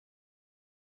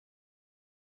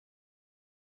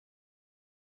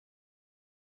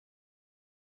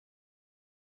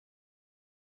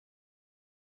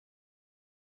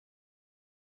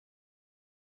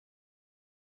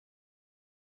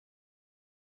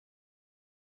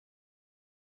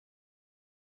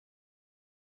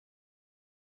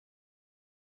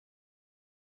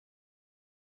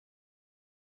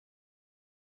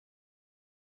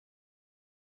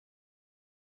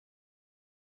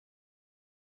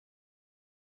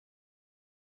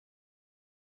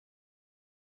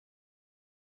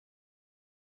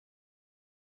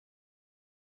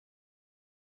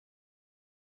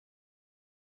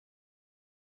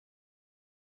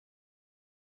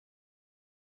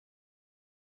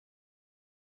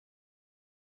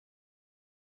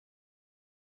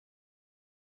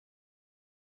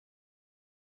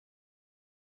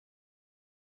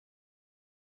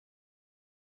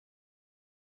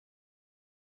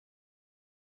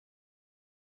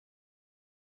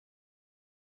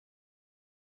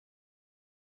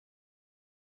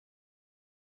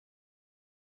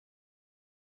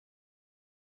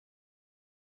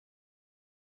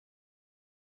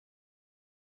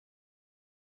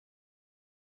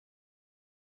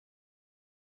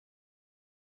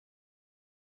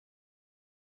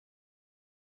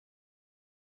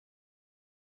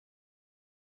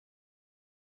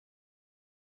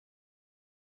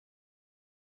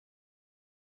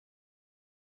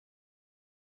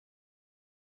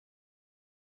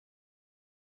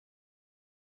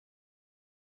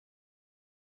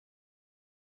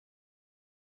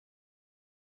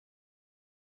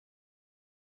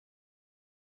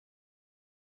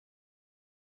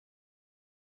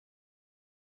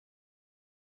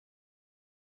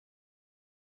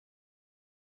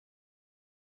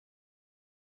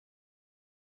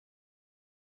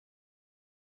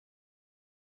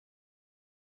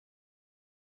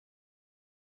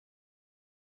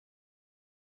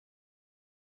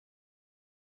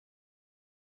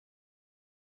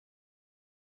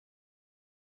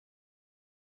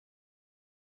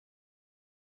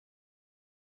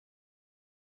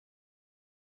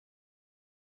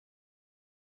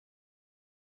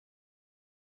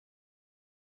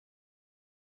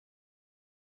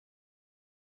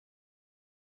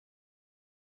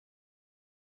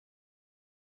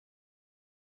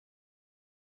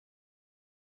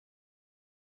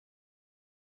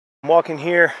I'm walking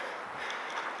here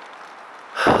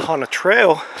on a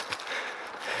trail.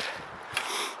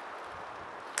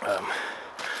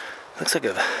 Looks like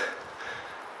a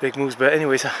big moose, but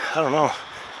anyways, I don't know.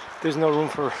 There's no room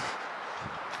for...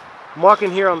 I'm walking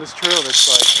here on this trail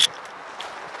that's like...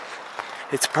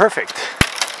 It's perfect.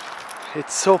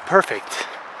 It's so perfect.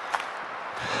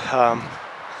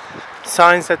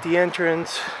 Signs at the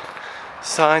entrance,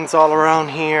 signs all around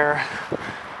here.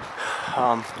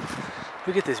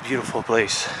 Look at this beautiful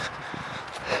place.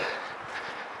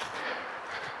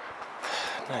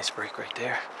 Nice break right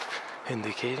there,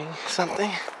 indicating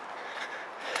something.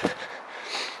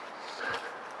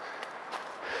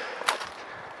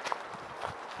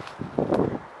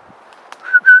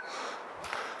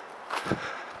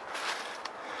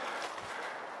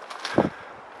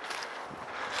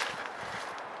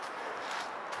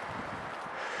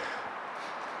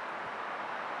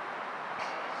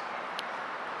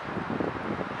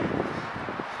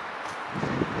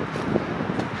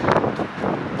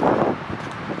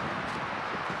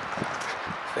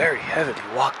 Very heavily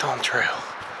walked on trail.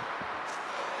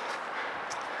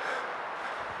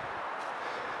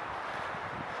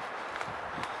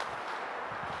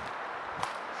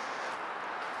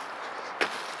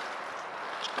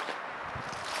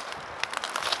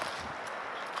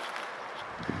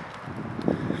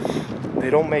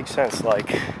 They don't make sense, like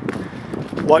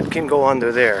what can go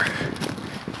under there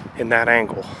in that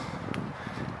angle?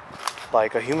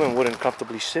 Like a human wouldn't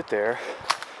comfortably sit there.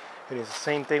 It is the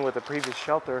same thing with the previous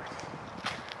shelter.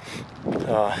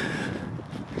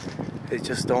 They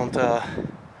just don't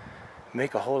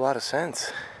make a whole lot of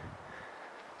sense.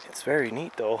 It's very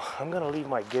neat though. I'm gonna leave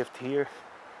my gift here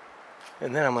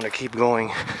and then I'm gonna keep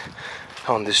going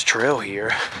on this trail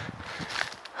here.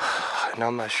 And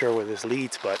I'm not sure where this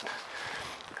leads, but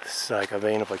it's like a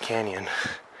vein of a canyon.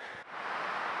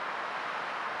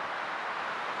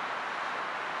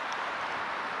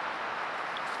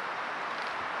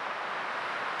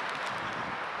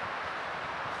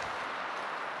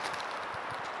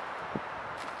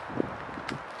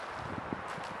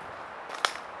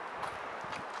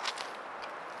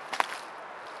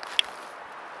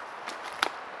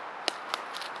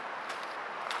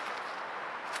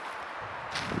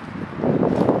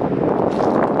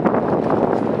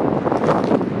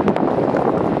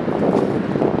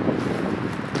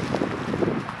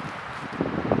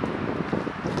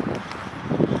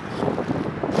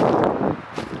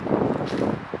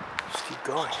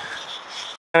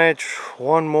 Manage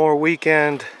one more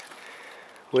weekend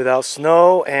without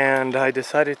snow, and I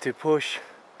decided to push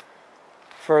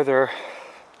further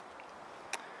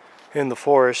in the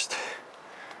forest.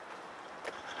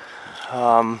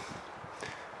 I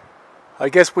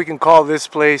guess we can call this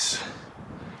place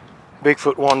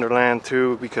Bigfoot Wonderland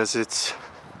too, because it's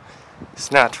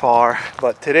not far.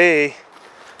 But today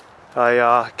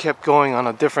I kept going on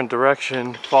a different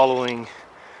direction, following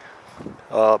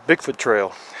Bigfoot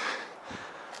trail.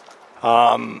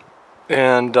 I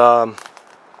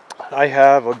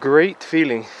have a great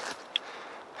feeling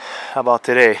about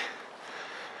today.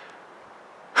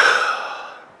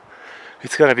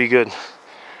 It's gonna be good.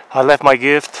 I left my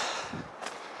gift.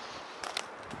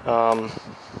 I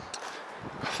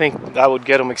think that would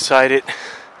get them excited.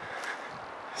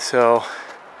 So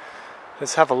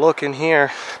let's have a look in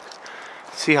here,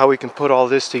 see how we can put all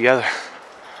this together.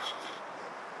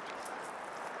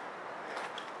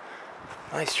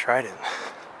 Nice trident.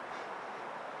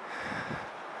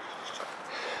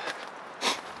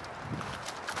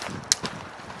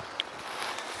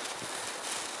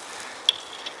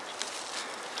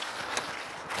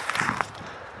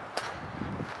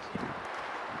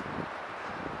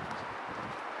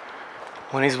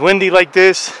 When it's windy like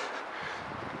this,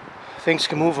 things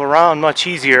can move around much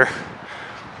easier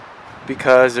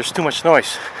because there's too much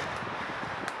noise.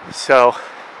 So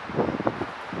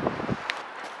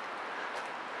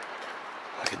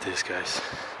look at this, guys.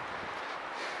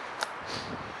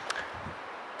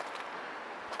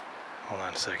 Hold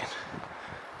on a second.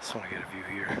 Just want to get a view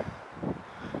here.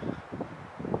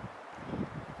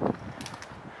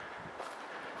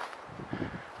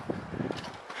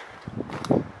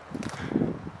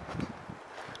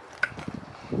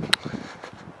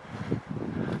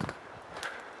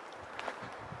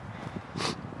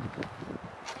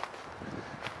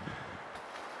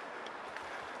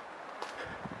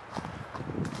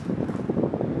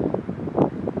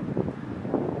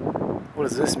 What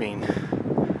does this mean?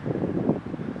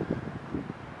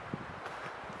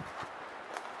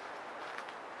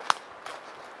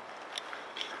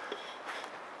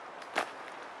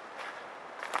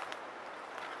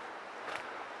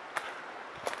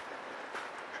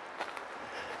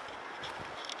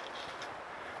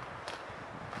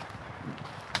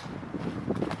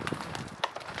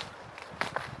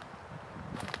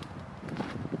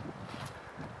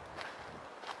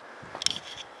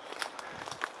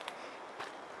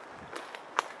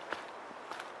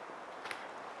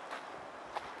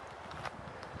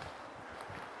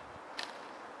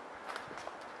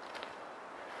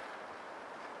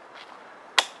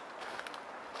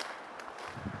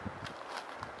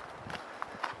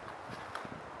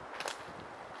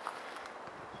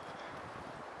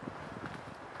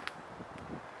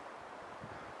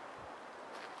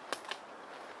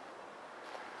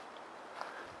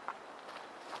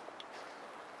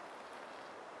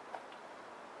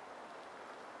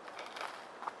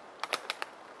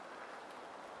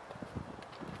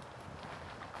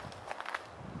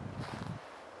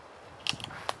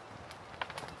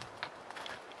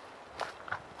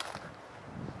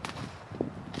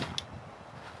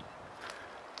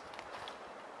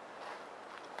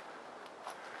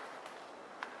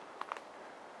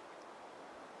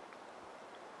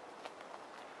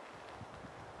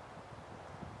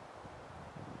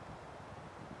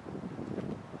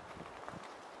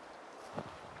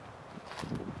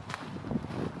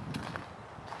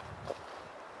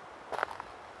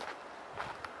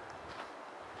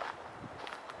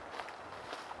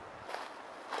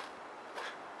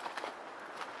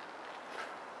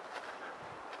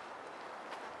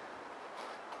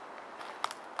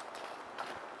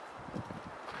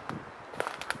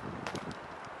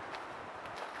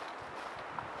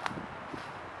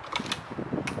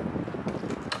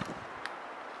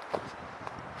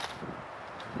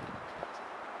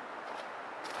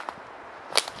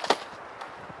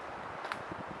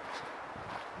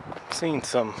 seen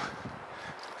some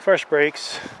fresh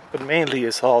breaks, but mainly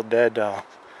it's all dead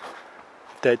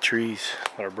trees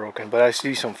that are broken, but I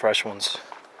see some fresh ones.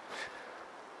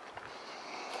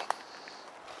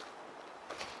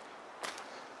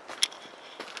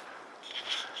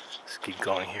 Let's keep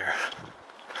going here.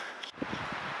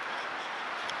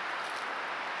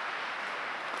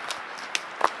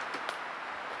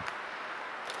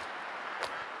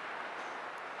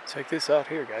 Check this out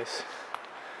here, guys.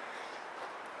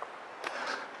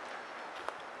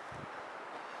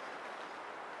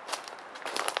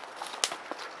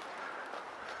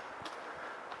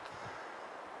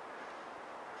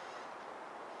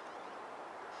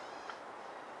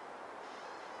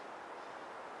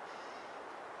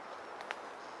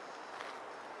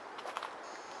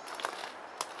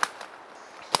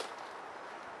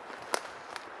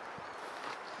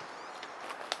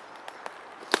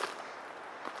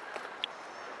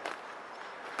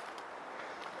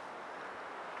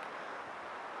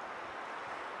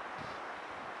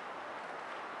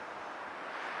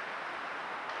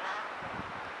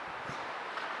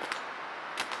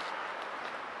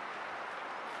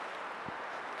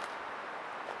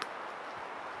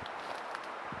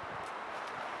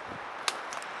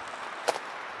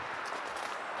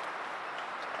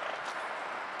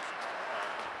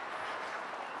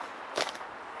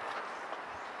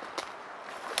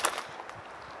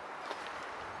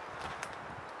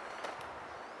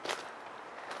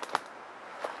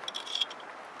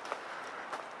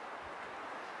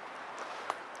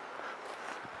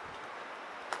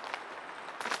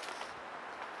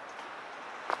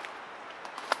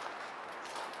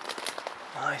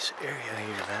 Nice area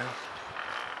here, man.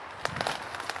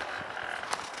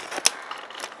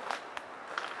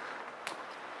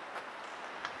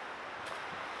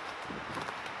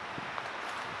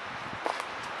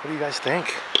 What do you guys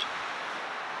think?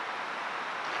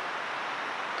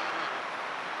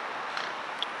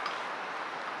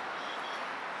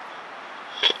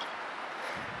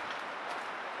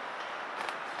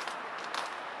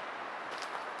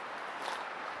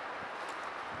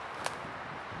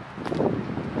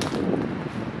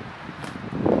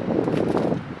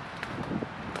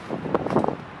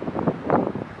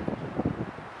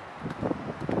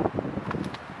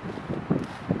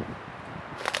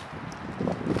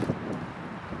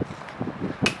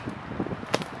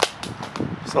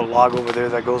 There's a log over there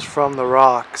that goes from the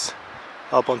rocks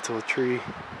up onto a tree.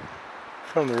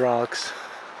 From the rocks.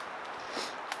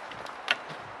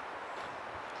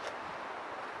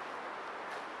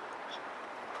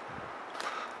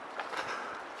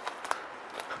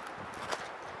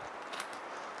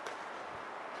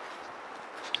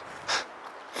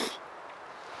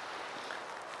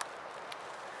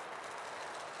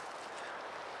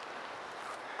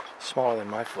 Smaller than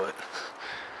my foot.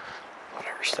 I'll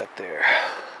never step there.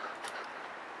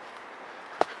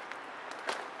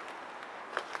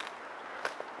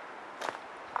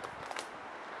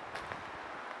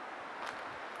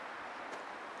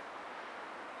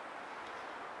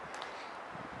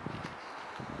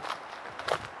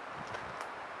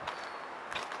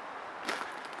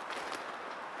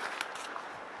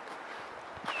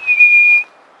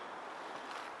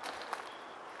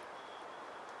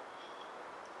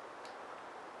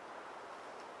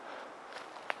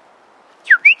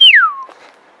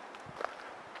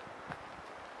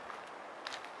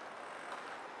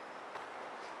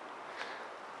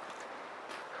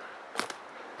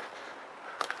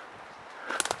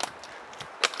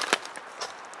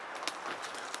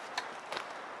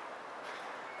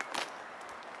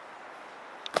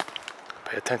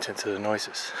 Pay attention to the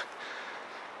noises,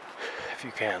 if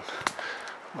you can.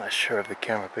 I'm not sure if the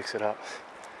camera picks it up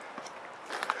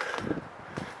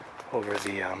over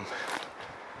the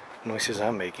noises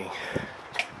I'm making.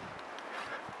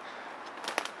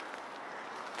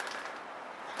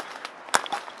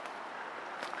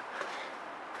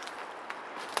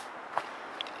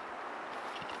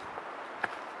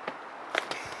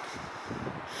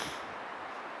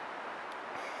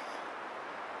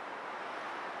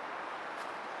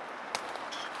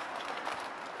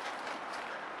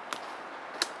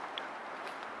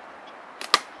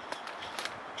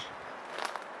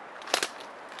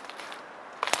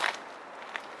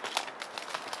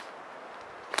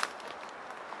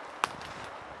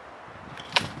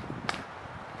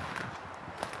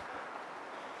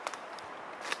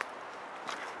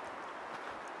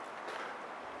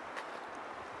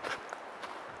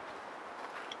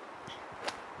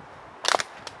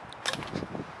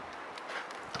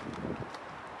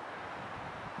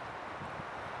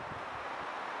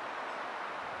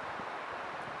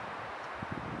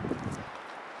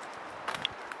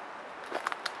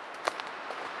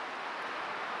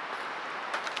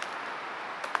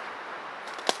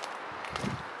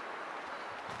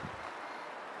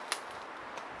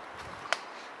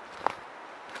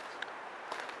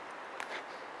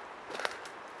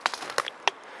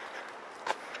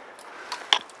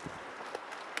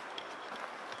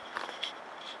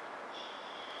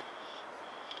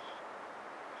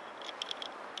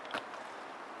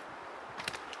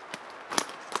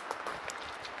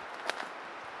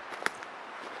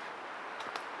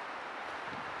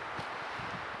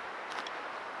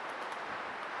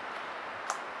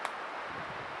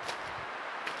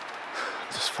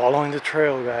 following the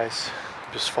trail, guys.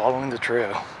 Just following the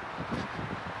trail.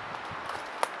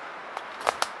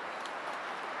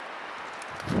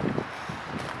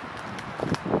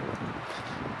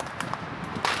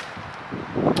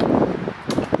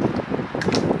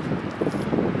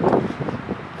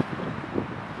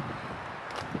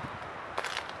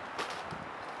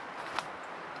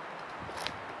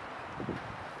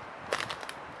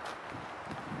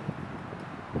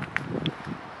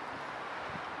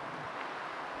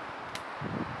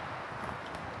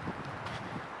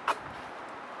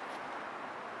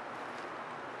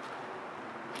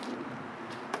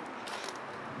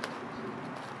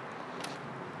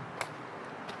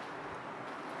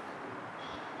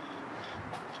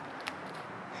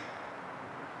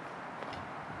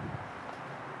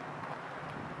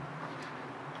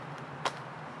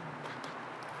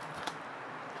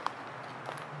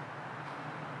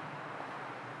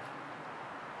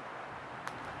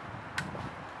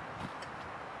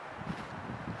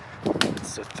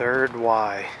 It's the third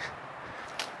Y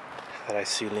that I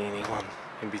see leaning on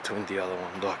in between the other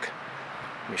one. Look,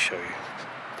 let me show you.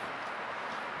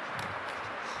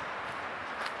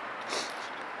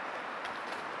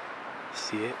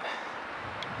 See it?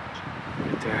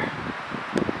 Right there.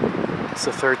 It's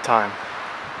the third time.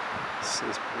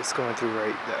 It's going through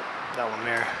right that one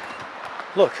there.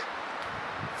 Look,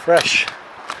 fresh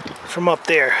from up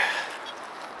there.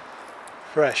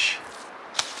 Fresh.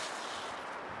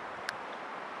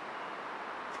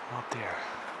 Up there.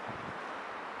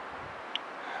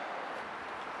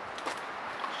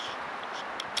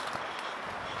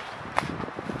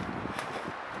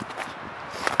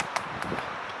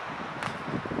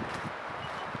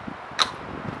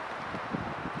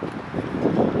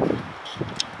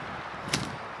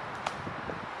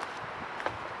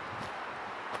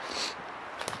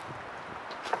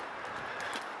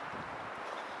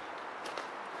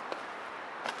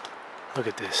 Look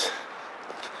at this.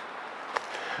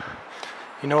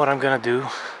 You know what I'm gonna do?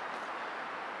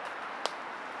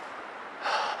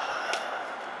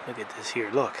 Look at this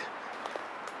here, look.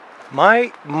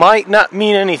 Might not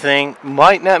mean anything,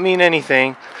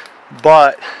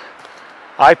 but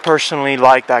I personally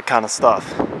like that kind of stuff.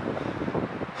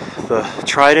 The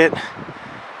trident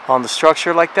on the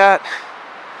structure like that,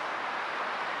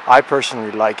 I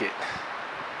personally like it.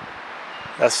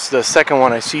 That's the second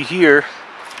one I see here.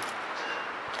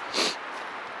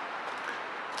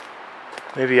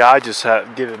 Maybe I just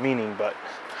give it meaning, but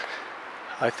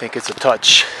I think it's a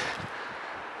touch.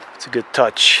 It's a good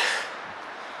touch.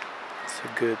 It's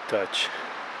a good touch.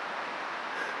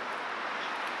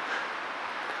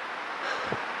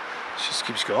 It just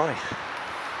keeps going.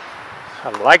 I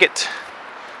like it.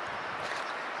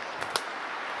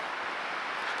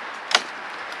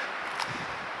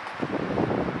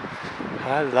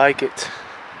 I like it.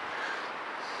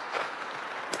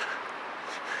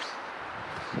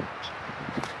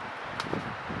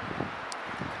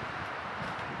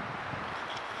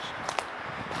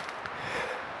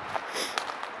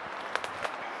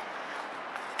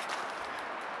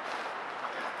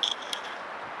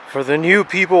 For the new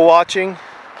people watching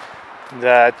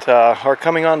that are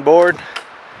coming on board,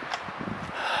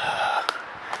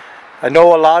 I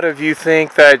know a lot of you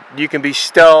think that you can be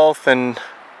stealth and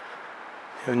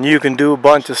you can do a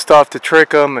bunch of stuff to trick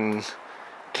them and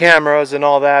cameras and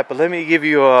all that, but let me give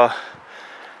you an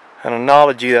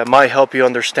analogy that might help you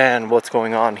understand what's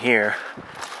going on here.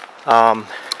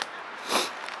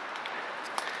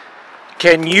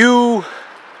 Can you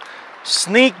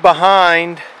sneak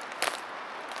behind?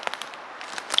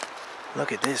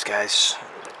 Look at this, guys.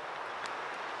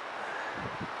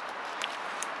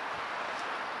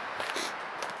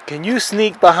 Can you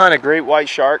sneak behind a great white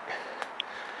shark?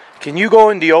 Can you go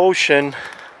in the ocean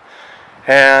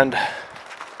and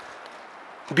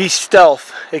be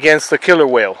stealth against a killer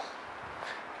whale?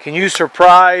 Can you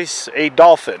surprise a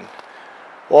dolphin?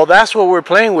 Well, that's what we're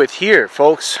playing with here,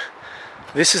 folks.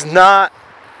 This is not,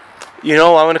 you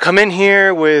know, I'm going to come in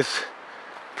here with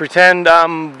pretend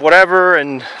I'm whatever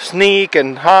and sneak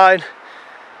and hide.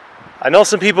 I know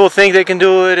some people think they can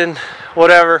do it and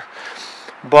whatever,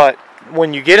 but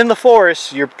when you get in the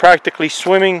forest, you're practically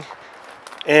swimming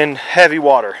in heavy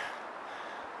water.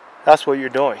 That's what you're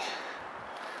doing.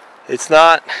 It's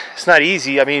not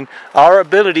easy. I mean, our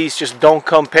abilities just don't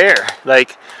compare.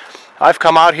 Like, I've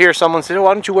come out here, someone said, oh,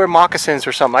 why don't you wear moccasins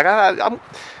or something? Like,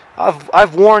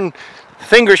 I've worn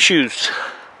finger shoes.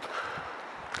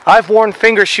 I've worn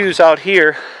finger shoes out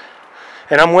here,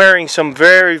 and I'm wearing some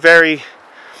very, very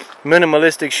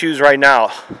minimalistic shoes right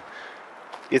now.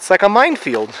 It's like a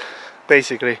minefield,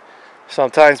 basically,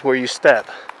 sometimes where you step.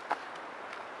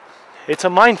 It's a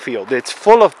minefield. It's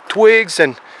full of twigs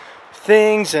and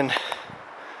things and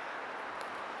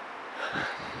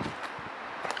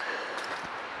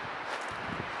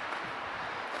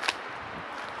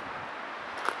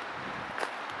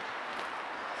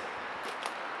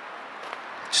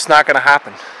it's not gonna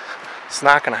happen. It's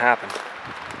not gonna happen.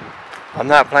 I'm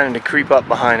not planning to creep up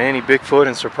behind any Bigfoot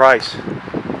and surprise.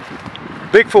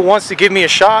 Bigfoot wants to give me a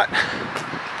shot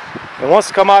and wants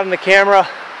to come out in the camera,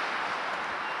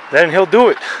 then he'll do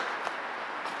it.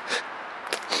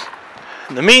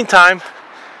 In the meantime,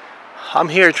 I'm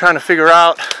here trying to figure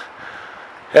out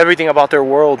everything about their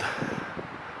world,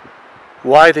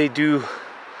 why they do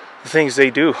the things they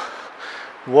do,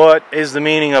 what is the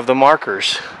meaning of the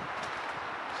markers.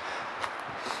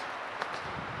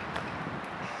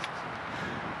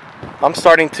 I'm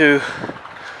starting to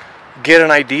get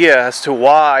an idea as to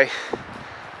why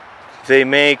they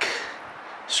make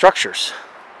structures.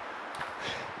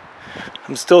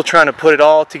 I'm still trying to put it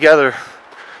all together,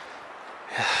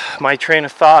 my train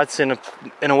of thoughts in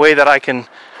a way that I can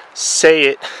say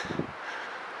it.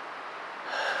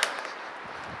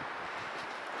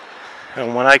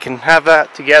 And when I can have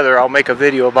that together, I'll make a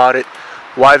video about it,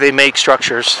 why they make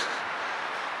structures.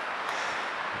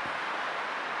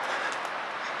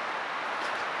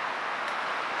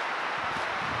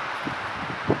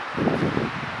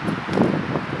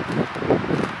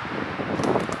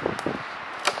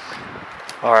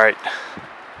 All right,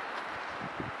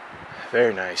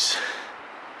 very nice.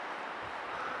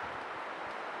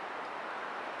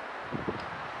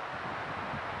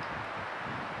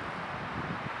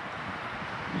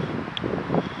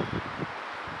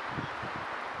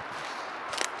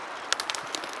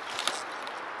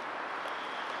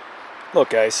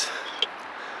 Look, guys,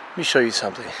 let me show you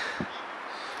something.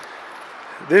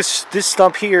 This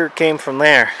stump here came from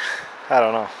there. I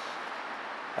don't know.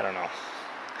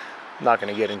 I'm not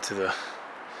going to get into the...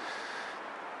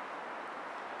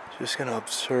 Just going to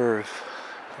observe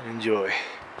and enjoy.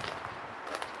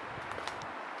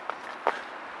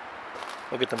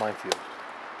 Look at the minefield.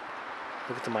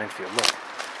 Look at the minefield.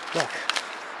 Look.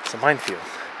 It's a minefield.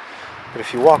 But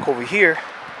if you walk over here,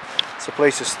 it's a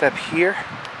place to step here.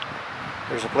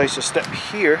 There's a place to step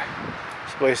here.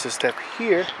 There's a place to step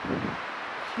here.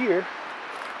 Here.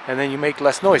 And then you make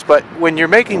less noise. But when you're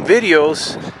making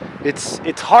videos,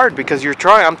 it's hard because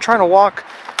I'm trying to walk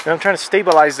and I'm trying to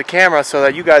stabilize the camera so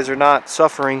that you guys are not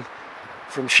suffering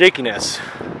from shakiness.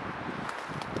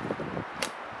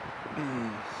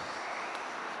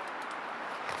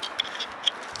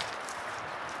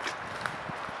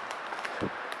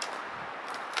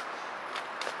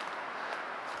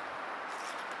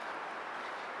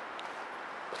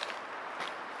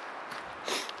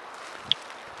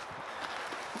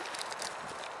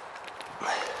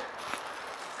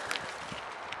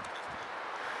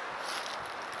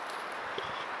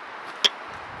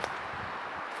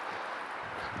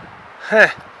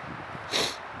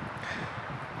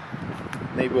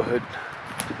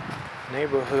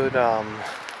 Neighborhood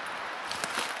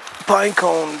pine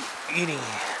cone eating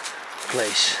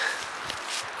place.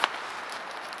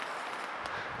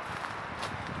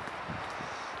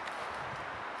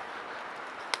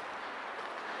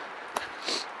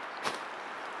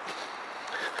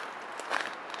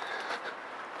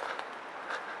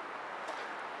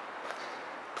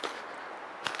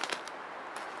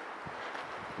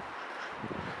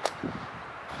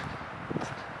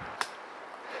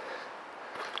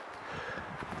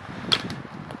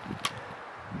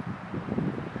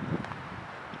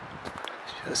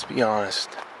 Let's be honest.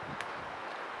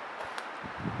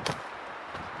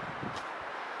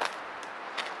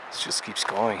 This just keeps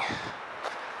going.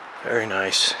 Very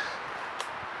nice.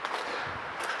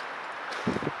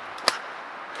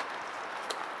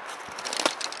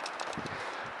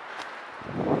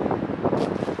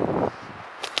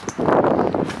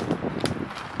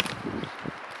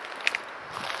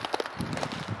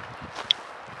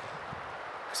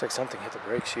 Looks like something hit the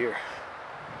brakes here.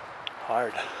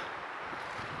 Hard.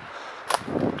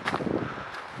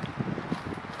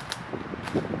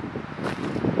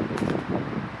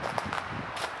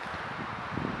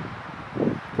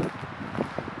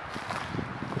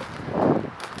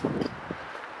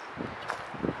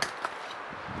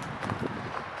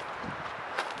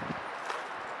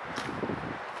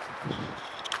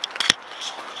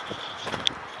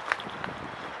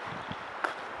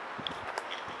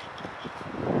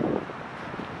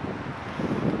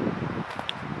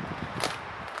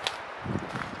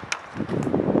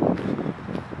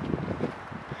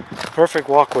 Perfect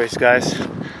walkways, guys.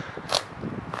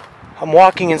 I'm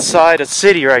walking inside a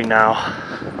city right now.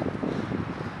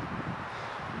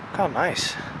 Look how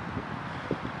nice.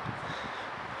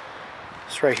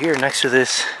 It's right here next to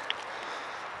this,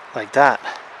 like that.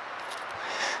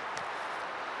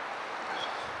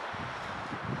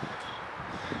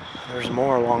 There's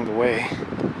more along the way.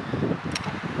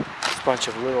 There's a bunch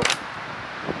of little...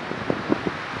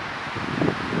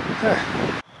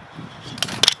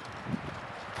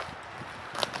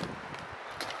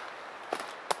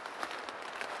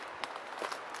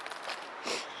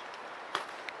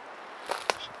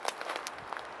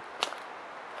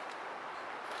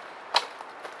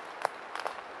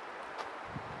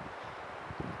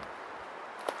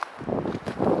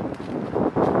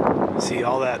 See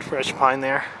all that fresh pine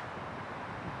there?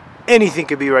 Anything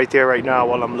could be right there right now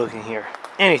while I'm looking here.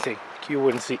 Anything. You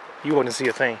wouldn't see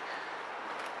a thing.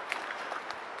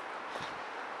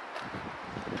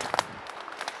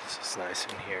 This is nice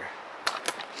in here.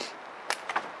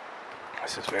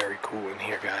 This is very cool in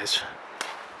here, guys.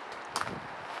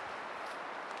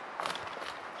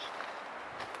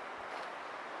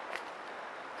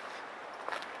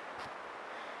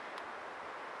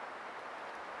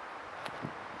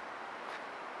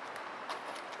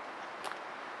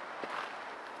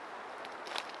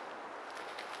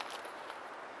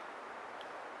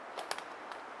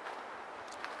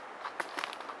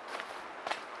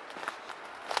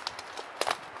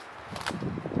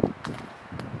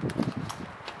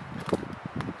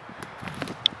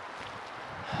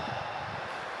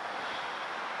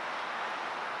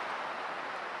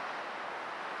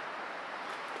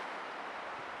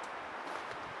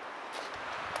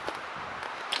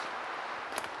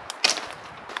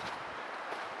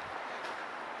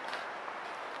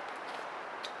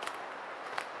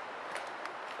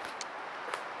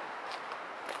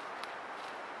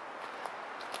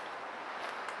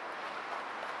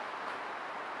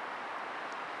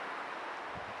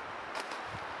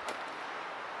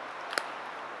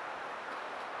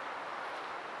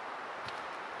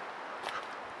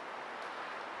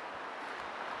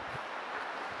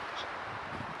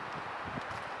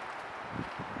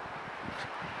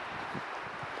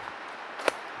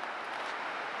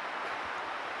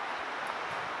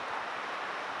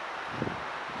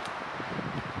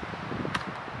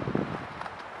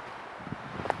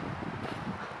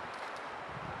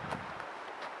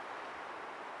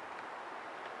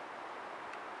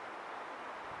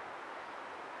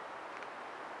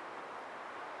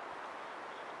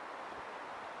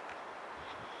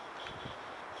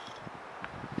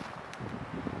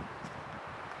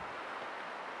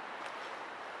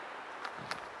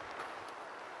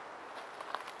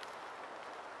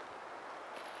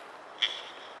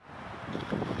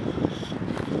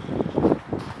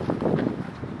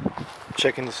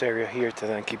 Checking this area here to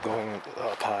then keep going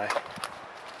up high.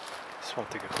 Just want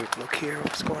to take a quick look here.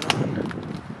 What's going on?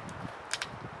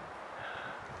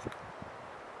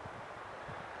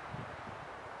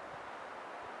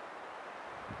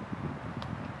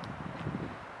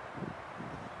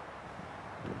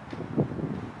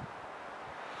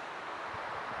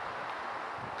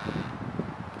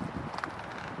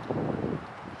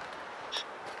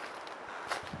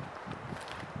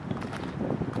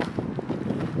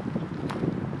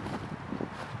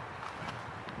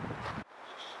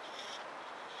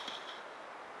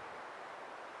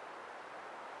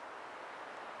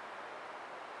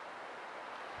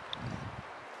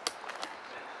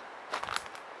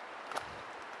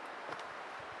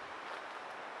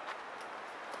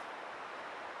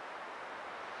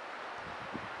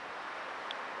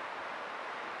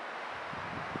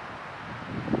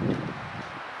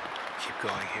 Keep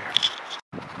going here.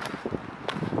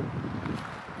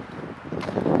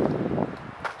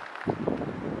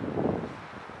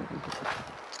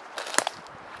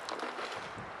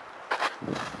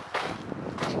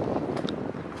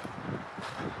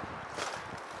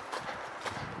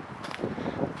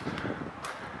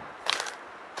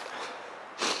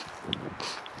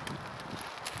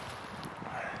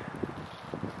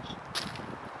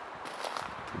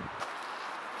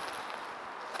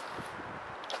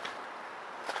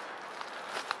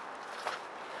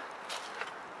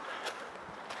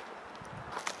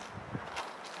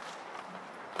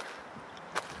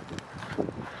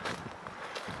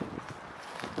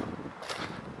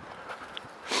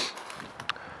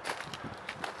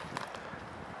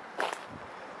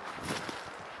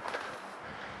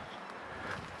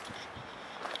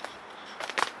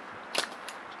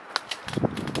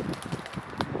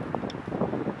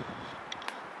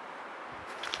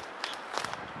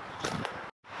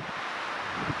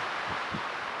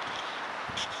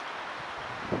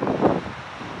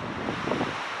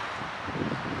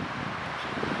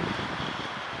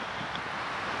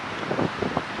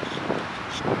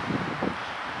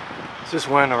 Just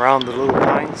went around the little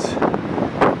pines.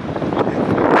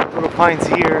 pines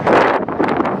here.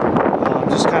 I'm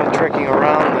just kind of trekking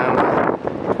around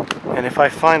them, and if I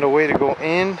find a way to go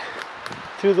in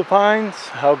to the pines,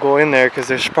 I'll go in there, because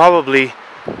there's probably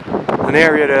an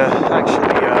area to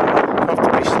actually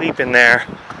comfortably sleep in there.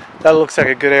 That looks like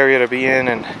a good area to be in,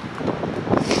 and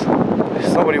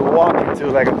somebody would walk into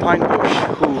like a pine bush.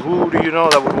 Who do you know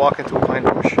that would walk into a pine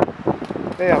bush?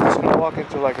 Hey, I'm just gonna walk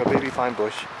into like a baby pine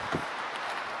bush.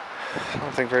 I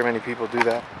don't think very many people do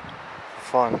that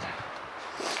for fun.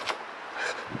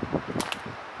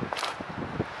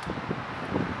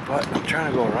 But I'm trying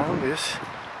to go around this.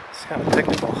 It's kind of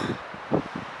technical.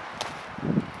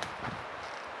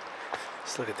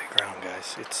 Just look at the ground,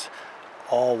 guys. It's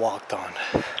all walked on.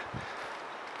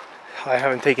 I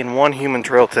haven't taken one human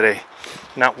trail today.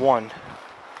 Not one.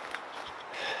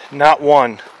 Not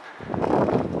one.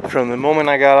 From the moment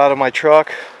I got out of my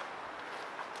truck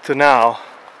to now,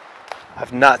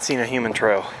 I've not seen a human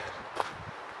trail.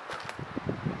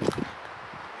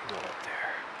 Go up there.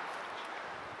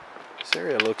 This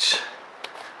area looks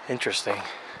interesting.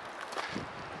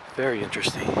 Very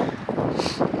interesting.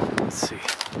 Let's see.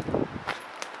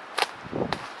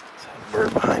 There's a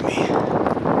bird behind me.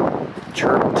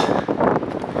 Chirped.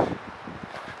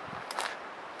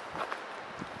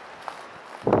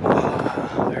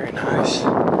 Very nice.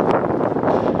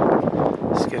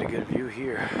 Let's get a good view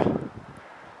here.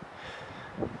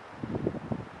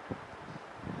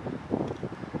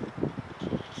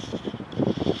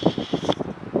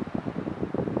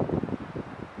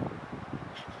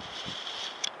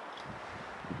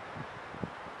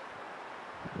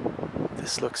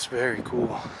 This looks very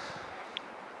cool.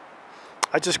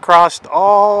 I just crossed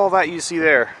all that you see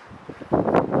there.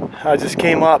 I just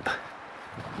came up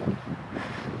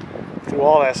through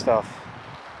all that stuff.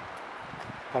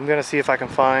 I'm gonna see if I can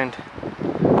find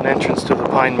an entrance to the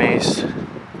pine maze,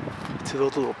 to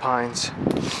those little pines.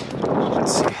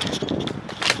 Let's see.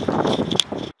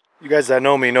 You guys that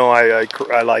know me know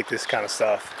I like this kind of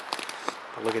stuff.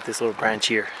 But look at this little branch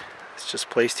here. It's just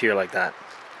placed here like that.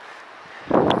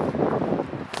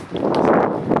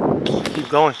 Keep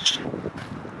going.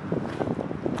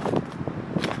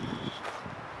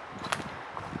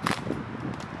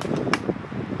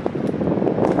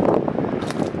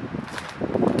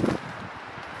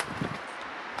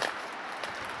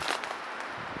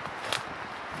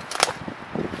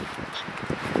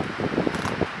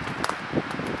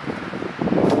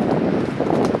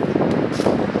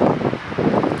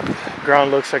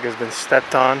 Ground looks like it's been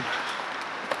stepped on.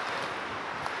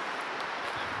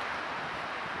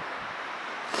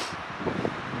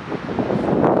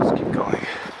 Let's keep going.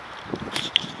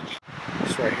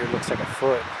 This right here looks like a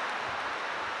foot.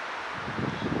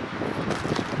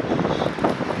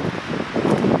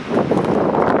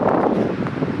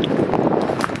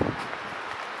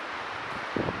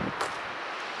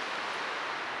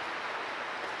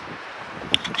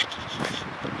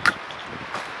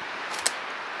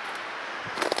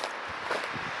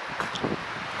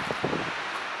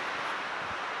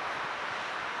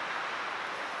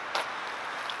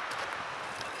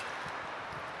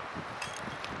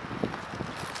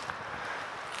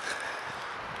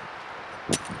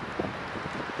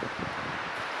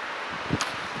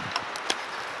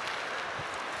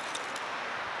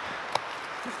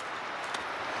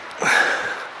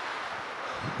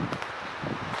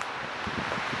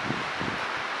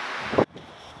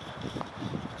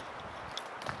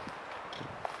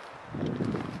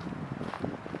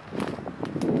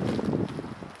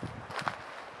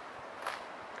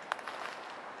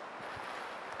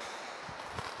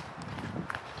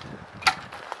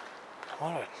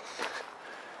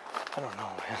 I don't know,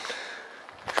 man.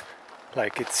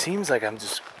 Like, it seems like I'm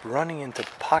just running into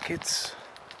pockets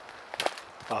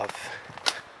of,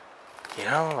 you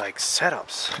know, like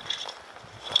setups.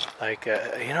 Like,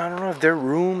 you know, I don't know if they're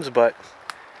rooms, but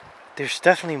there's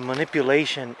definitely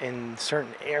manipulation in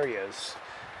certain areas.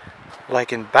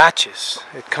 Like in batches.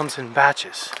 It comes in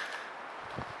batches.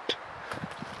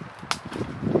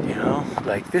 You know,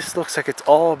 like this looks like it's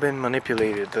all been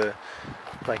manipulated,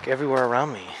 like everywhere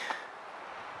around me.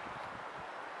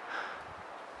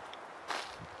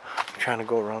 I'm trying to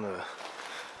go around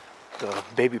the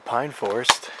baby pine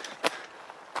forest.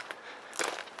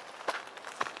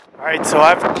 Alright, so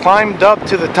I've climbed up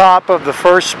to the top of the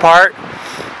first part,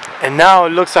 and now it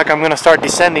looks like I'm going to start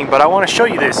descending, but I want to show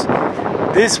you this.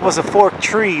 This was a forked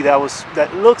tree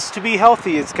that looks to be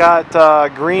healthy. It's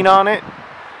got green on it,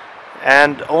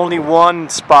 and only one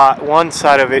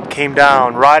side of it came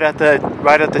down right at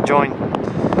the joint,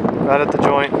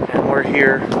 and we're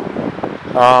here.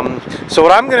 So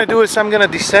what I'm going to do is I'm going to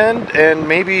descend, and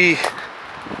maybe,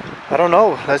 I don't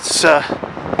know, let's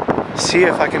see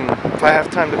if I have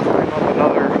time to climb up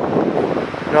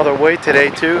another way today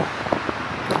too.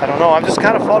 I don't know. I'm just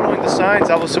kind of following the signs.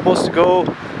 I was supposed to go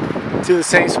to the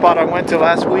same spot I went to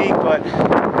last week, but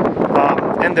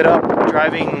ended up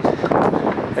driving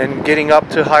and getting up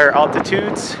to higher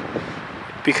altitudes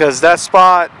because that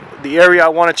spot, the area I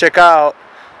want to check out,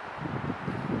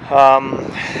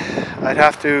 I'd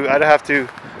have to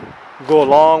go a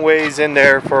long ways in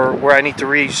there for where I need to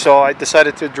reach. So I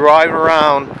decided to drive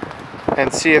around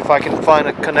and see if I can find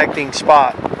a connecting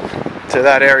spot to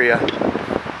that area.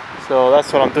 So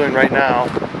that's what I'm doing right now.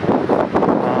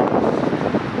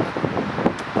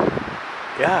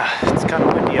 Yeah, it's kind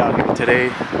of windy out here today,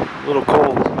 a little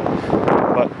cold,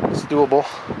 but it's doable.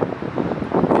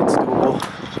 It's doable.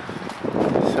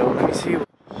 So let me see.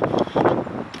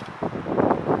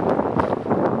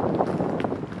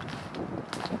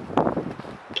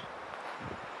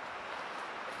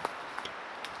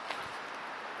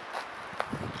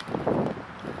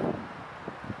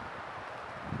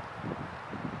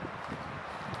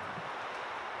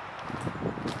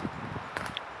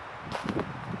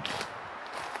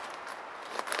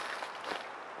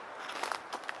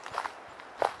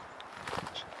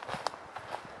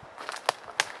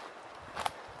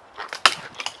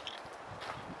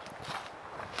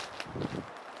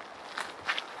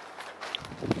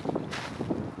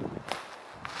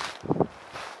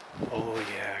 Oh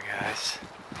yeah, guys.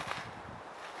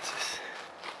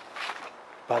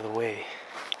 By the way,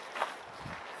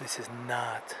 this is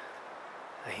not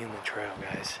a human trail,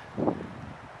 guys.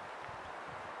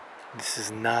 This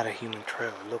is not a human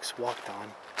trail. It looks walked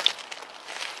on,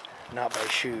 not by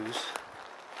shoes.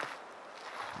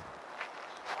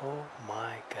 Oh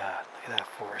my God, look at that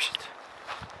forest.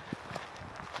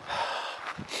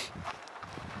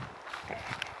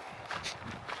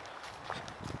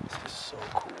 This is so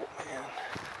cool, man.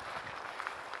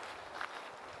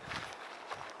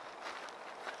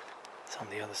 It's on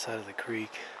the other side of the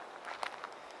creek.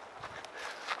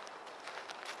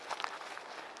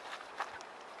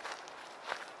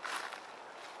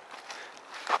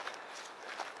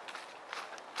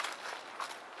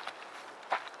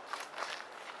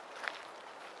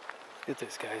 Look at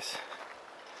this, guys.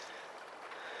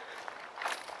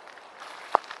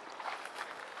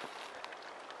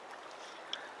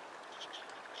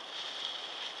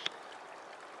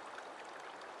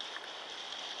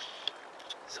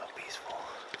 So peaceful.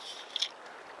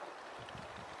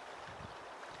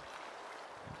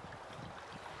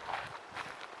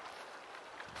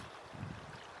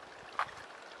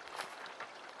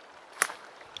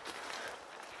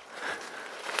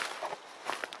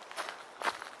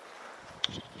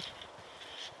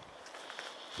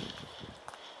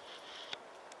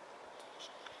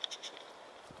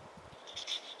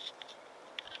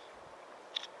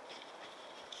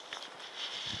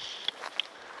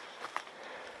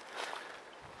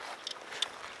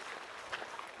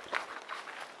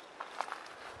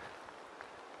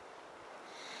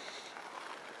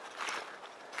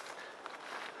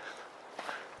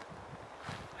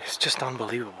 It's just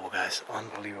unbelievable, guys.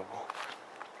 Unbelievable.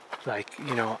 Like,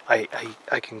 you know, I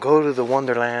can go to the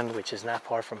Wonderland, which is not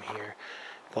far from here,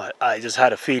 but I just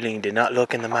had a feeling, did not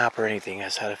look in the map or anything, I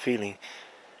just had a feeling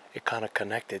it kind of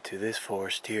connected to this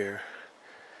forest here.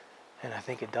 And I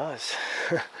think it does.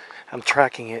 I'm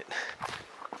tracking it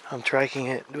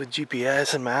with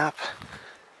GPS and map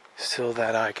so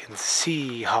that I can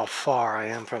see how far I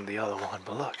am from the other one.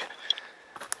 But look,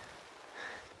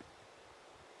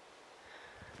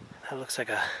 that looks like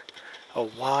a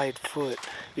wide foot,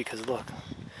 because look,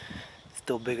 it's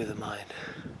still bigger than mine.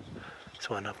 This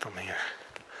one up from here.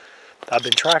 I've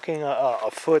been tracking a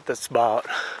foot that's about,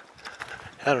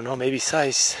 I don't know, maybe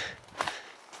size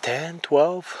 10,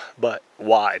 12, but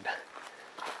wide.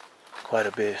 Quite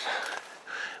a bit.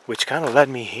 Which kind of led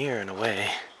me here in a way,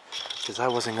 because I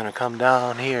wasn't going to come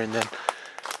down here and then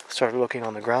start looking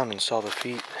on the ground and saw the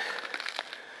feet.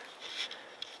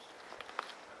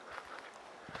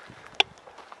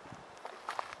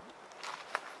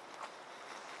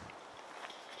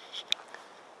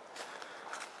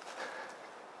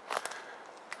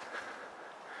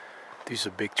 These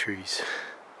are big trees.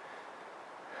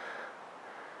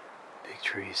 Big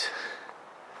trees.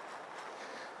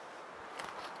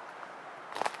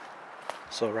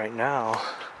 So right now,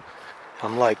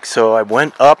 I'm like, so I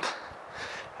went up,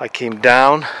 I came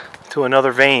down to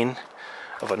another vein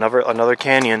of another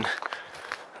canyon.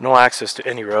 No access to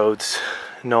any roads.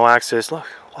 No access. Look,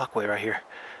 walkway right here.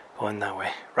 Going that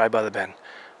way, right by the bend.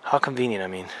 How convenient, I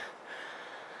mean.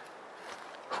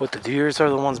 What, the deers are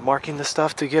the ones marking the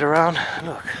stuff to get around?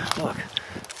 Look, look.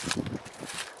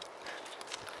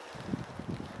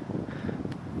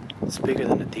 bigger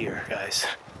than a deer, guys.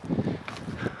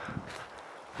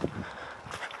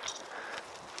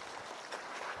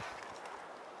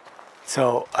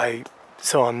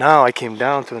 So now I came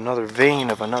down to another vein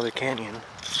of another canyon.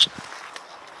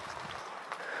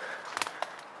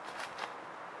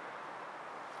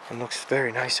 It looks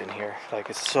very nice in here. Like,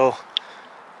 it's so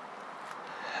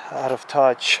out of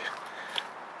touch.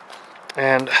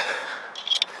 And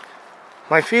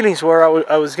my feelings were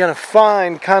I was gonna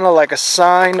find kind of like a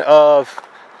sign of,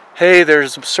 hey,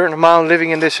 there's a certain amount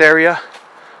living in this area.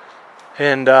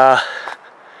 And I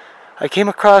came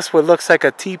across what looks like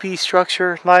a teepee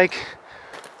structure, like,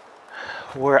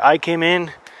 where I came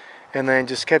in and then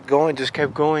just kept going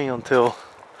until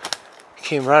it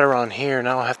came right around here.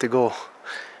 Now I have to go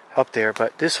up there.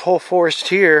 But this whole forest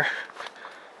here,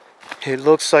 it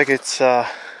looks like it's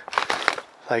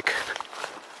like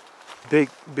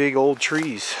big old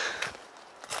trees.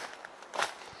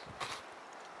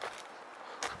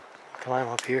 Climb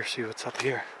up here, see what's up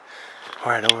here.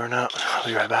 Alright, over and out. I'll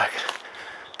be right back.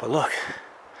 But look,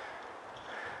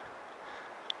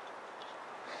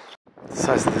 the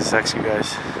size of this X, you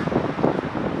guys.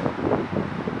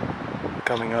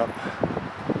 Coming up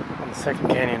on the second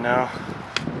canyon now.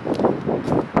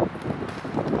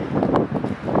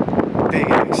 Big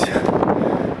eggs.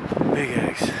 Big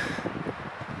eggs.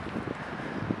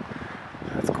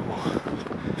 That's cool.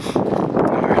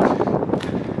 Alright.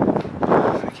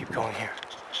 Let me keep going here.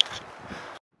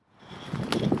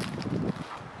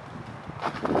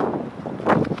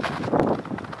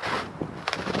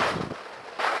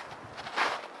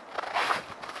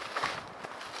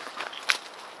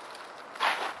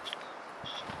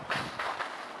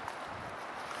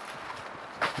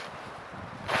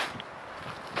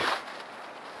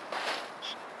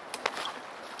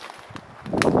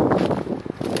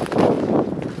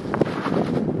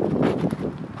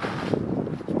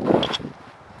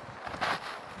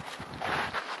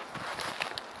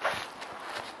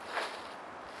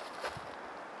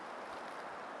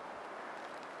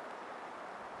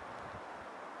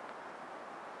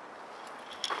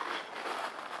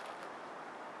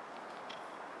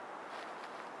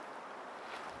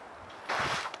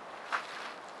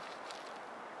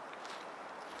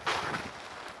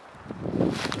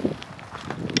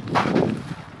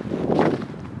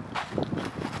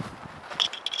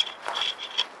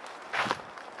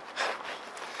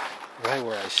 Right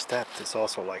where I stepped is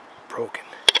also like broken.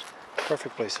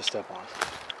 Perfect place to step on.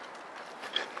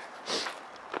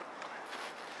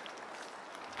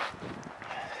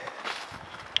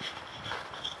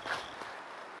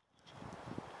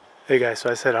 Hey guys, so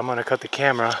I said I'm gonna cut the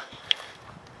camera,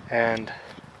 and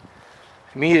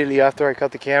immediately after I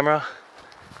cut the camera,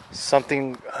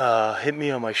 something hit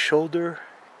me on my shoulder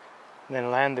and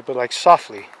then landed, but like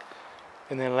softly,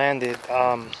 and then landed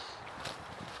on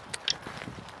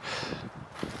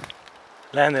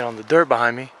the dirt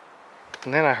behind me.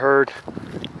 And then I heard,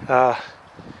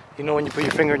 you know when you put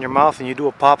your finger in your mouth and you do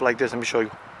a pop like this, let me show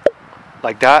you,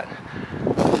 like that.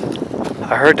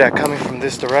 I heard that coming from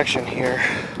this direction here.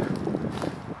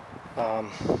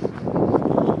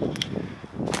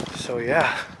 So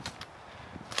yeah,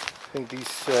 I think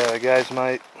these guys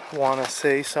might want to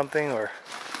say something or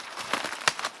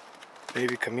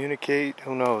maybe communicate,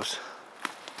 who knows.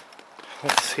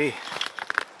 Let's see.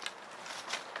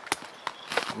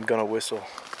 I'm gonna whistle.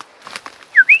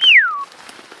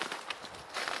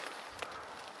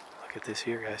 Look at this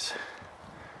here, guys.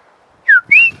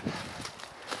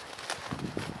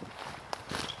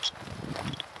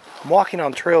 I'm walking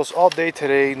on trails all day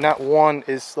today. Not one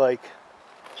is like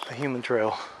a human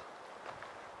trail.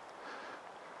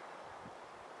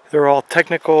 They're all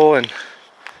technical, and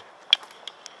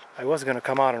I was gonna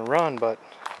come out and run, but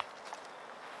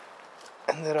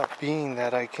ended up being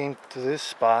that I came to this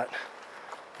spot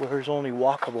where it's only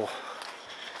walkable.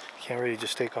 Can't really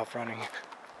just take off running.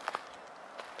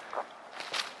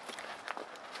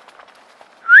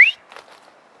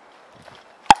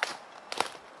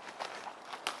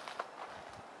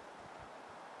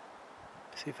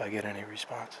 See if I get any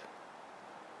response.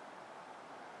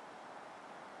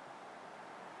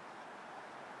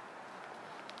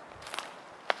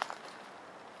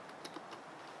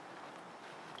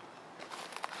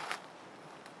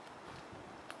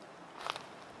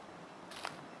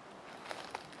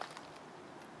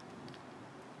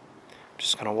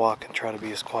 Just gonna walk and try to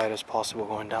be as quiet as possible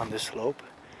going down this slope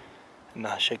and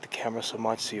not shake the camera so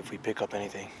much, see if we pick up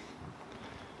anything.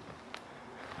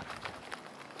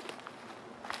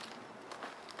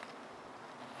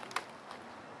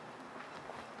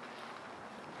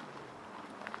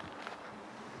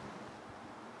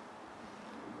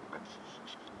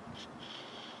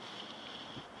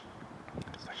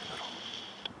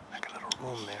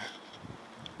 home there.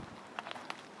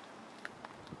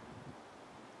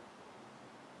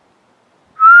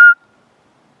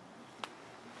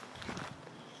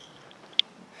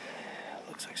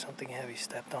 Looks like something heavy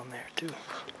stepped on there too.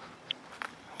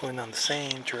 Going on the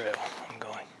same trail I'm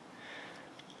going.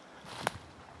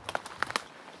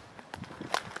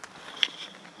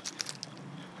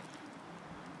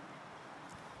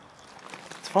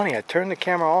 It's funny, I turned the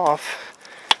camera off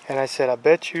and I said, I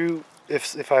bet you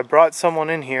if I brought someone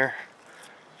in here,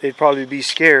 they'd probably be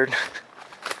scared.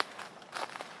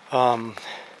 And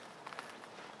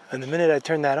the minute I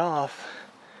turned that off,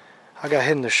 I got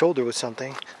hit in the shoulder with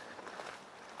something.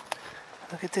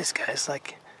 Look at this, guys.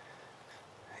 Like,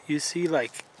 you see,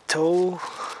 like, toe.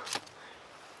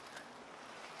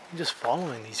 I'm just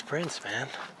following these prints, man.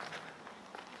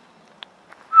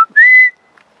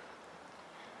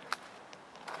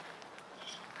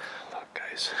 Look,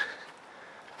 guys.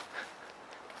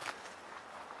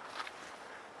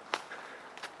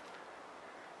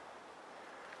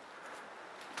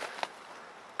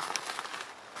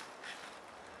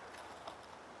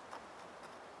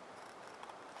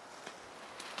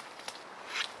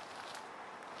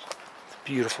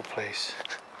 Beautiful place.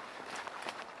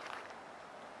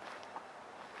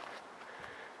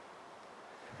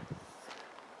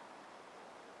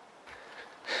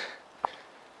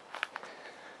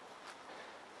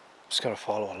 Just gonna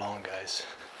follow along, guys.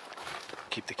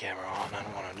 Keep the camera on. I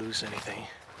don't want to lose anything.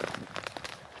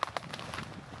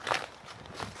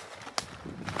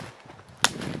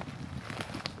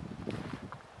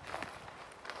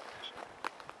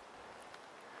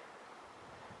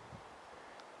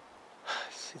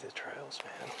 See the trails,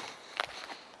 man.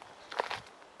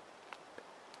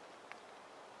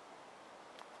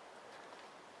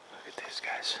 Look at this,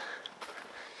 guys.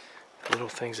 The little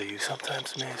things that you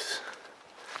sometimes miss.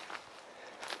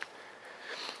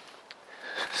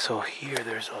 So here,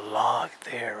 there's a log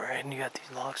there, right? And you got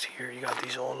these logs here. You got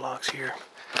these old logs here.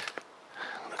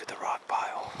 Look at the rock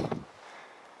pile.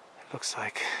 It looks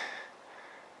like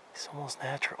it's almost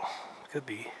natural. Could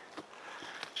be.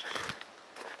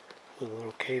 A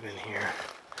little cave in here.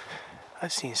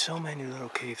 I've seen so many little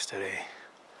caves today.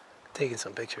 Taking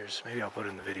some pictures. Maybe I'll put it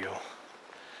in the video.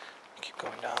 Keep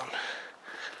going down.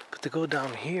 But to go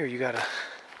down here, you gotta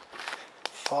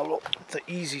follow the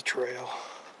easy trail.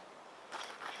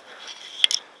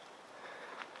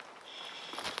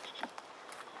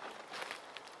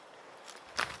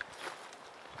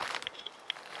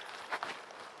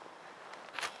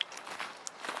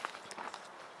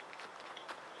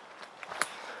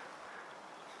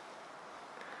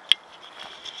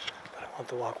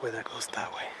 The walkway that goes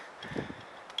that way.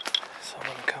 So I'm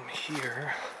gonna come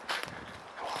here.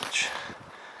 Watch.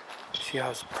 See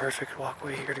how it's a perfect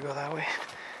walkway here to go that way?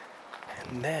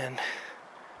 And then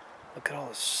look at all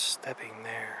the stepping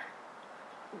there.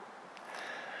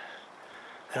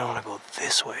 Then I wanna go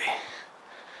this way.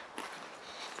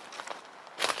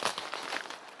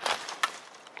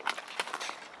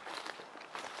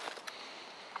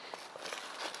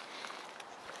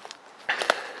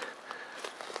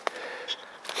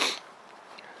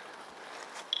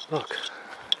 Look,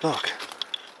 look.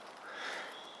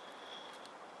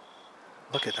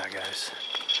 Look at that, guys.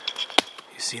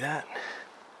 You see that?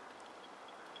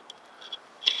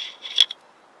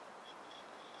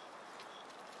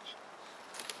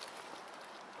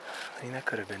 I mean, that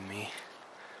could have been me.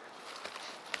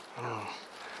 I don't know.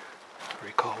 I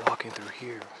recall walking through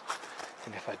here.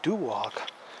 And if I do walk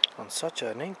on such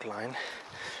an incline,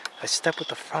 I step with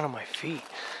the front of my feet.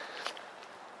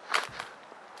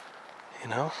 You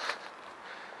know?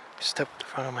 Step in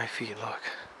front of my feet, look.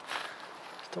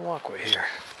 It's the walkway here.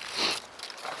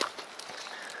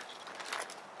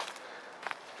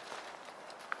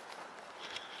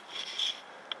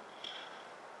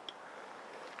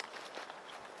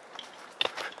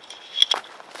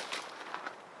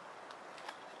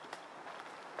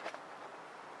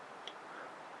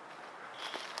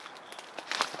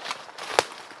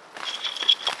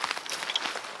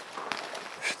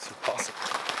 It's impossible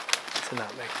to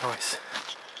not make noise.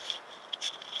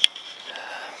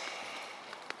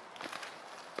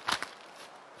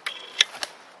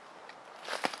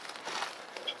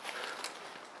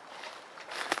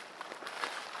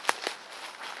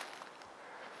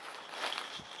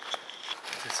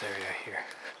 This area here.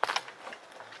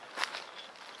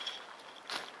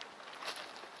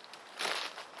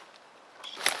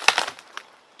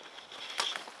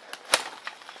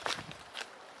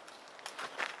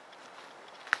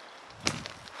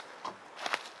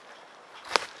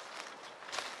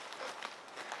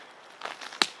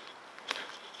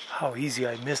 How easy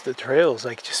I missed the trails.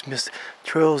 Like, just missed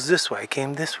trail's this way. I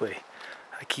came this way.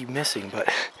 I keep missing, but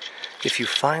if you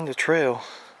find the trail,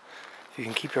 if you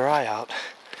can keep your eye out,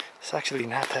 it's actually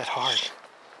not that hard.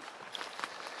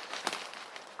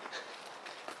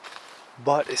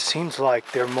 But it seems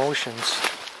like their motions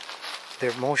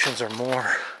are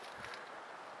more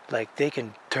like they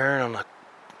can turn on a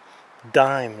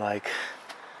dime, like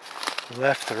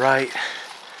left to right,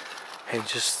 and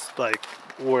just like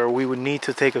where we would need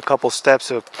to take a couple steps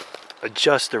to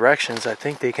adjust directions, I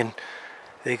think they can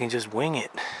just wing it.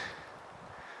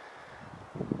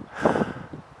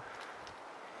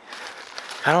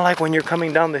 Kind of like when you're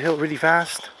coming down the hill really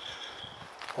fast.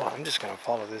 Well, I'm just gonna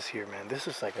follow this here, man. This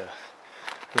is like an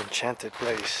enchanted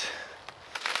place.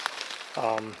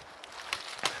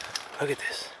 Look at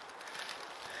this.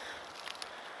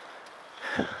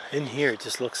 In here, it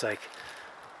just looks like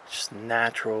just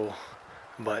natural,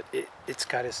 but it's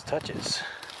got its touches.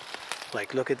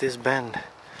 Like, look at this bend.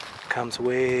 Comes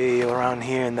way around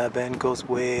here, and that bend goes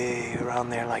way around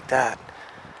there like that.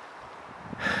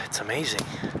 It's amazing.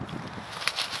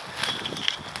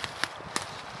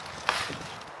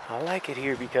 I like it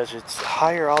here because it's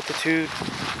higher altitude.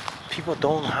 People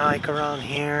don't hike around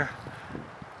here.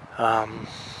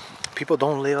 People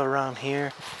don't live around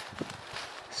here.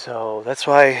 So that's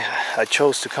why I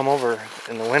chose to come over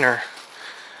in the winter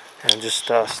and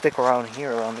just stick around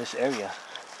here, around this area.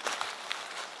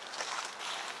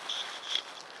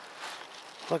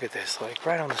 Look at this, like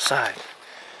right on the side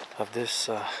of this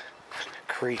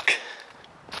creek.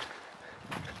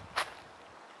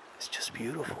 It's just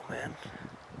beautiful, man.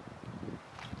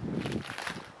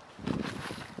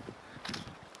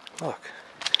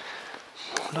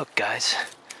 Look guys,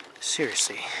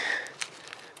 seriously,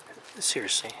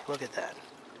 look at that.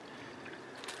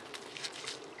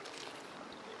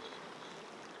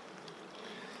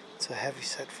 It's a heavy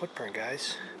set footprint,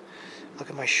 guys. Look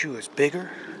at my shoe, it's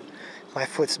bigger. My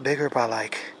foot's bigger by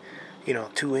like,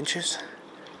 2 inches,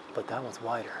 but that one's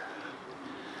wider.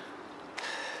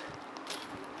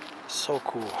 So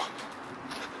cool.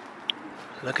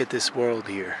 Look at this world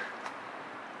here.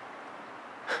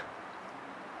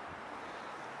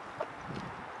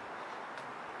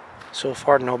 So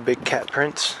far, no big cat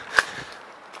prints,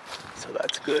 so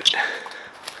that's good.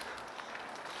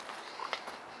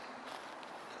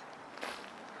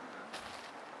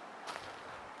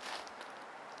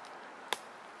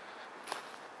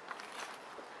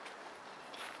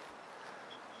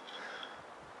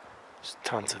 There's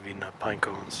tons of eaten up pine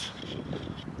cones.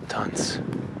 Tons.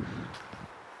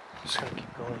 Just gonna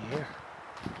keep going here.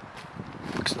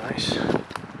 Looks nice.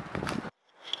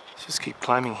 Let's just keep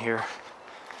climbing here.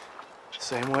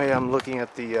 Same way I'm looking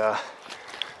at the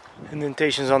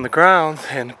indentations on the ground,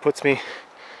 and it puts me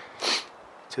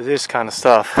to this kind of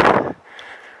stuff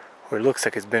where it looks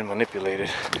like it's been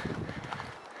manipulated.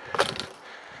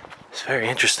 It's very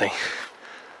interesting.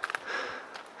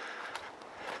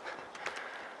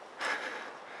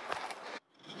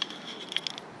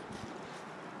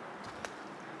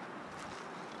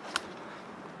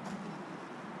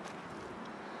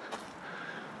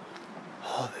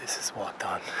 All this is walked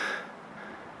on.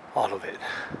 All of it.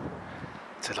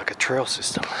 It's like a trail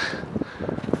system.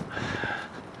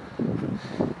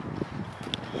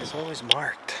 It's always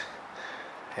marked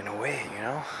in a way,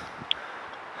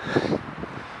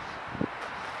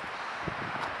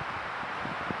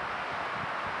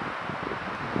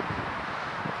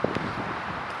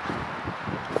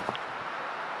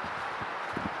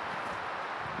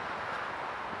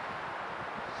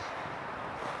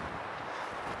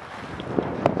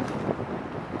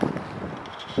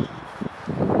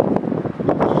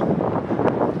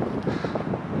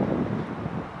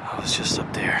 It's just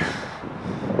up there.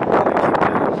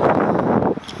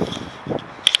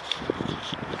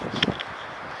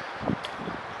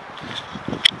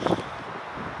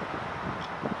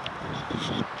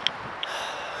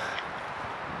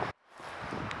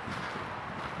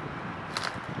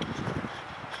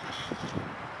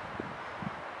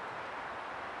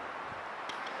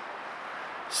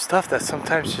 Stuff that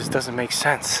sometimes just doesn't make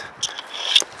sense.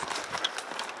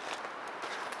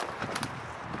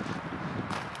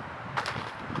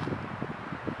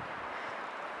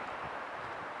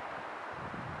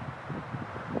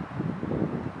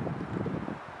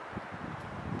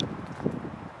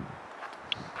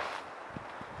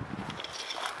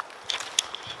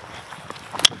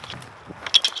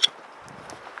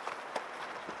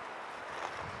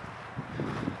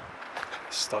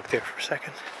 Stuck there for a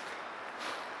second.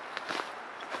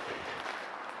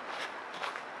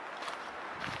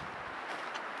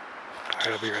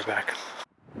 Alright, I'll be right back.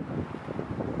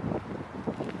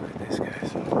 Look at this,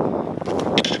 guys.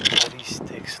 All these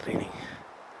sticks leaning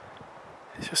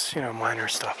Just, you know, minor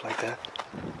stuff like that.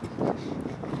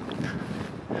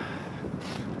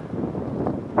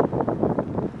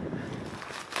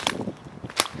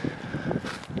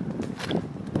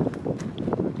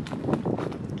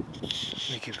 Let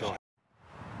me keep going.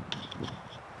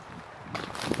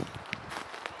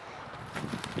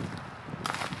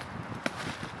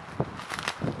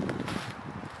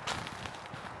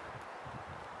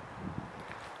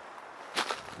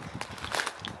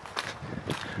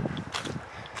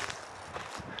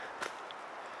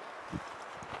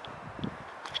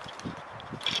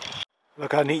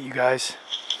 Look how neat, you guys.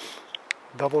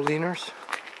 Double leaners.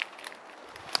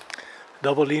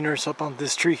 Double leaners up on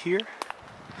this tree here.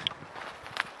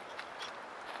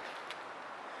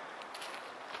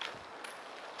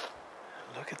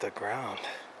 Look at the ground.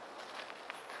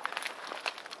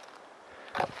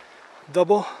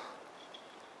 Double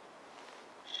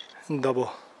and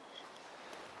double.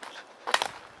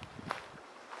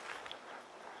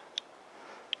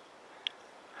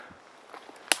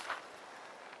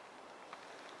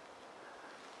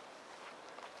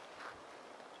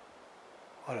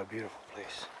 What a beautiful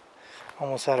place.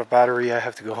 Almost out of battery. I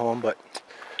have to go home, but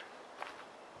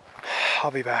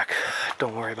I'll be back.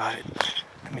 Don't worry about it.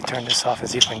 Let me turn this off and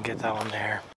see if I can get that one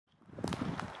there.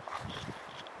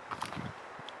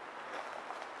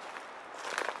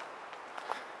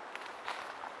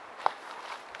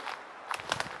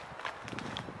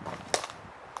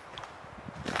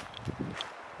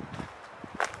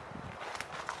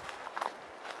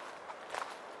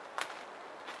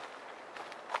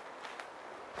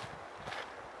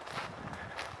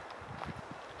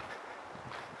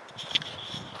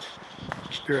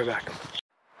 Be right back.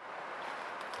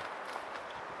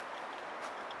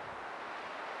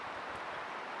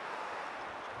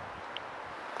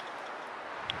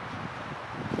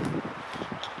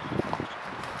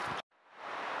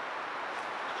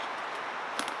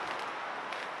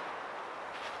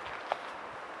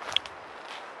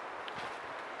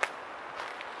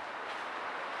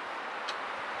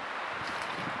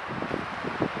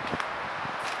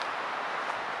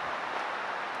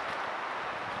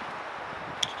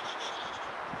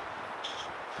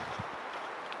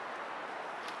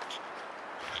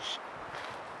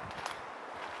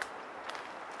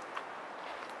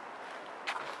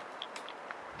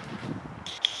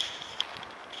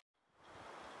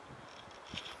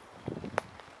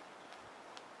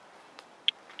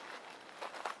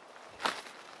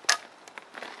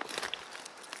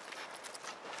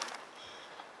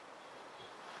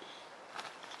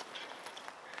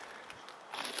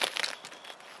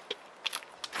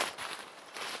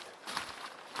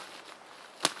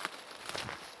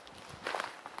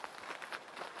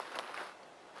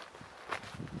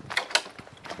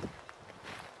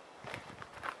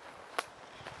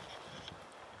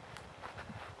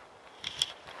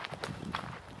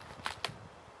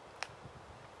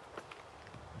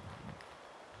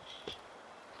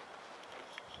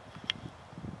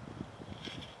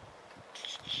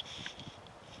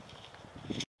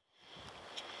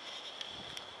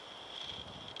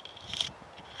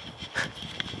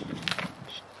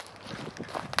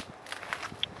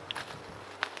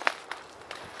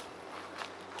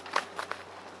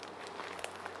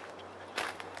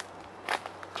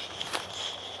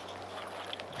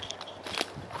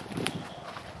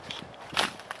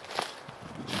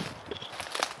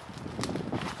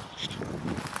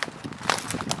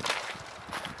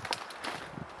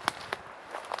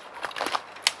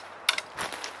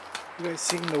 You guys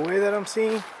seeing the way that I'm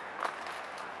seeing?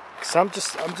 Cause I'm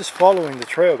just following the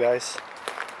trail, guys.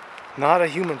 Not a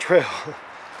human trail.